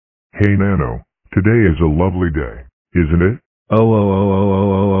Hey Nano, today is a lovely day, isn't it?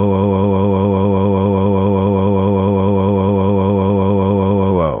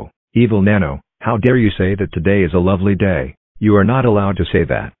 Evil Nano, how dare you say that today is a lovely day? You are not allowed to say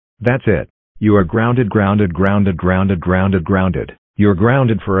that. That's it. You are grounded. You're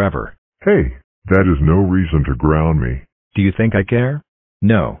grounded forever. Hey, that is no reason to ground me. Do you think I care?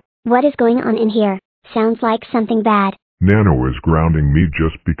 No. What is going on in here? Sounds like something bad. Nano is grounding me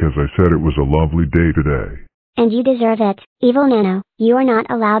just because I said it was a lovely day today. And you deserve it. Evil Nano, you are not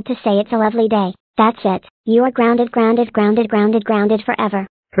allowed to say it's a lovely day. That's it. You are grounded forever.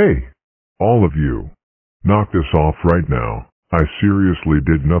 Hey, all of you. Knock this off right now. I seriously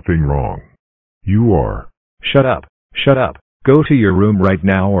did nothing wrong. You are. Shut up. Go to your room right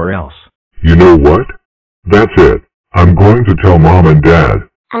now or else. You know what? That's it. I'm going to tell Mom and Dad.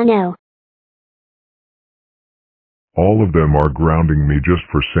 Oh no. All of them are grounding me just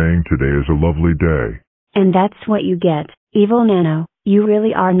for saying today is a lovely day. And that's what you get, Evil Nano. You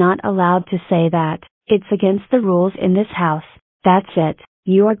really are not allowed to say that. It's against the rules in this house. That's it.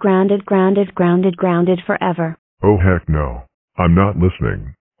 You are grounded forever. Oh heck no. I'm not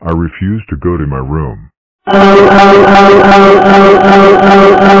listening. I refuse to go to my room. Evil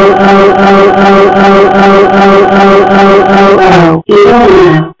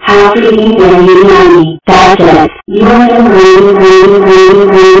Nano, how dare you deny me? That's it. You are grounded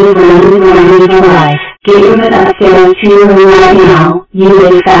for life. Get your butt upstairs to your room right now. You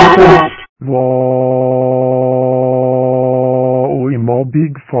big fat rat. Oj, ma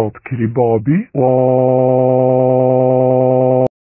big fat kribbabi.